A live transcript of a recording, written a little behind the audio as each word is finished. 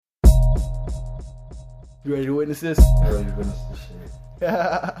You ready to witness this? I'm ready to witness this shit.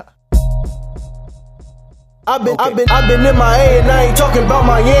 I've been in my A and I ain't talking about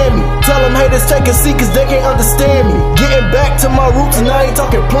Miami. Tell them haters take a seat cause they can't understand me. Getting back to my roots and I ain't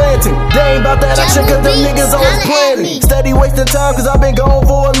talking planting. They ain't about that action cause them niggas always planning. Steady wasting time cause I've been gone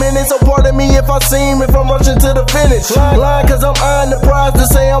for a minute. So pardon me if I seem if I'm rushing to the finish. Lying cause I'm eyeing the prize to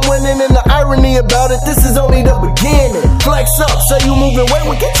say I'm winning. And the irony about it, this is only the beginning. Flex up, say you moving weight,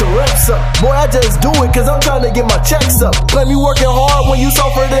 well get your reps up. Boy, I just do it cause I'm trying to get my checks up. Let me working hard when you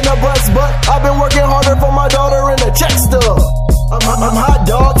softer than a bus butt. I've been working harder for my daughter in a check stub. I'm hot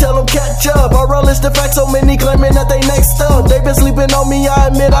dog, tell them catch up. I relish the fact so many claiming that they next up. They been sleeping on me, I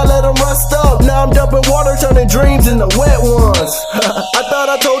admit I let them rust up. Now I'm dumping water, turning dreams into wet ones. I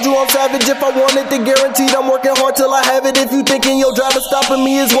thought I told you I'm savage if I wanted to, guaranteed I'm working hard till I have it. If you thinking your driver stopping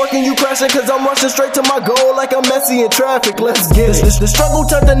me is working, you crashing cause I'm rushing straight to my goal like I'm Messi in traffic. Let's get it. The struggle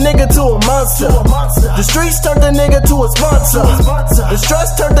turned the nigga to a monster. The streets turned the nigga to a sponsor. The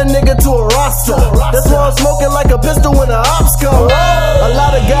stress turned the nigga to a roster. That's why I'm smoking like a pistol when the ops come. A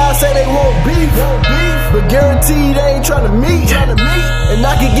lot of guys say they want beef, but guaranteed they ain't tryna meet. And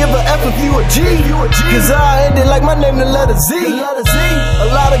I can give a F if you a G, cause I ended like my name the letter Z. A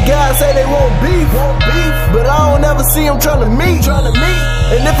lot of guys say they want beef, but I don't ever see them tryna meet.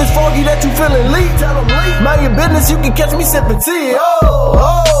 And if it's foggy that you feeling leak, mind your business, you can catch me sipping tea.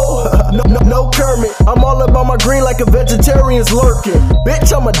 No Kermit, I'm all about my green like a vegetarian's lurking.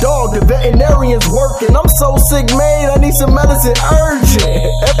 Bitch, I'm a dog, the veterinarian's working. I'm so sick, man, I need some medicine urgent.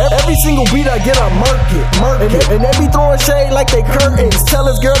 Every single beat I get, I murk it. And they be throwing shade like they curtains. Tell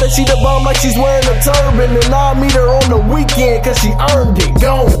this girl that she the bomb like she's wearing a turban. And I'll meet her on the weekend cause she earned it.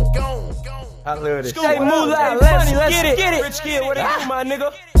 Go. I love this. Hey, Moolah, let's get it. Rich kid, what it do, my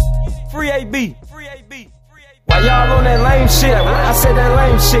nigga? Free AB. Why y'all on that lame shit? I said that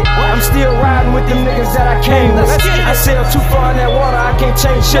lame shit. I'm still riding with them niggas that I came with. I sail too far in that water, I can't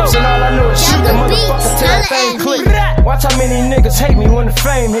change ships. And all I know is shoot the motherfucker till that thing click. Watch how many niggas hate me when the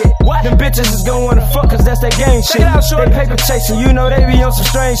fame hit. Them bitches is gon' wanna fuck cause that's that gang shit. They paper chasing, you know they be on some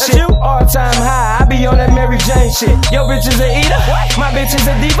strange shit. All time high, I be on that Mary Jane shit. Yo bitch is a eater, my bitch is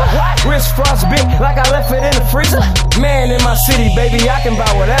a diva. Wrist frostbit like I left it in the freezer. Man in my city, baby, I can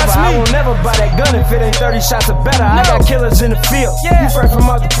buy whatever. I will never buy that gun if it ain't 30 shots of better. I got killers in the field. You fresh from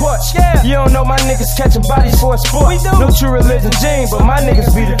out the porch. You don't know my niggas catching bodies for a sport. No true religion gene, but my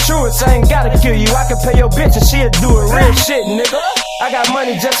niggas be the truest. I ain't gotta kill you, I can pay your bitch and she'll do it. Real shit, nigga. I got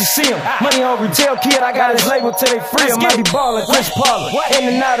money just to see him. Money on retail kid, I got his label till they free him. I be ballin', Chris Paulin', in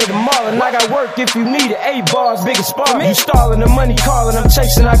and out of the mall. And I got work if you need it. 8 bars, big as Spartan. You stallin', the money callin', I'm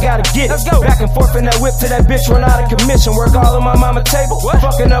chasing, I gotta get it. Back and forth in that whip till that bitch run out of commission. Work all on my mama table,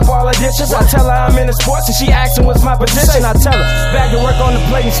 fucking up all the dishes. I tell her I'm in the sports and she asking what's my position. I tell her, back to work on the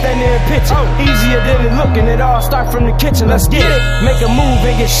plate and stand there and pitch it. Easier than it looking, it all start from the kitchen. Let's get it. Make a move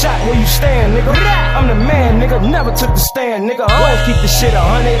and get shot where you stand, nigga. I'm the man, nigga, never took the stand, nigga. I don't keep the shit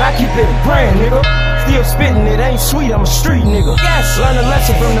 100, I keep it a grand, nigga. Still spitting, it ain't sweet, I'm a street nigga. Learn a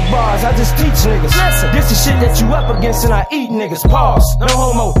lesson from the bars, I just teach niggas. This is shit that you up against and I eat niggas. Pause, no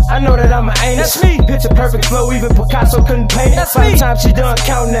homo, I know that I'm an anus. That's me. Picture perfect flow, even Picasso couldn't paint it. By the time she done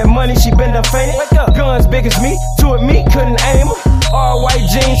counting that money, she been done fainted. Guns big as me, two of me couldn't aim them. All white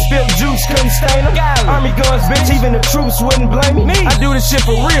jeans, spilled juice, couldn't stain them. Army guns, bitch, even the troops wouldn't blame me. I do this shit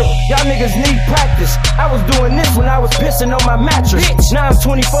for real, y'all niggas need practice. I was doing this when I was pissing on my mattress. Now I'm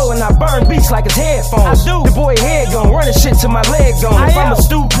 24 and I burn beats like it's headphones. The boy head gone, running shit till my leg gone. If I'm a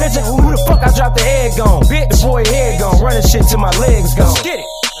stupid pigeon, who the fuck I drop the egg on? The boy head gone, running shit till my legs gone. Get it.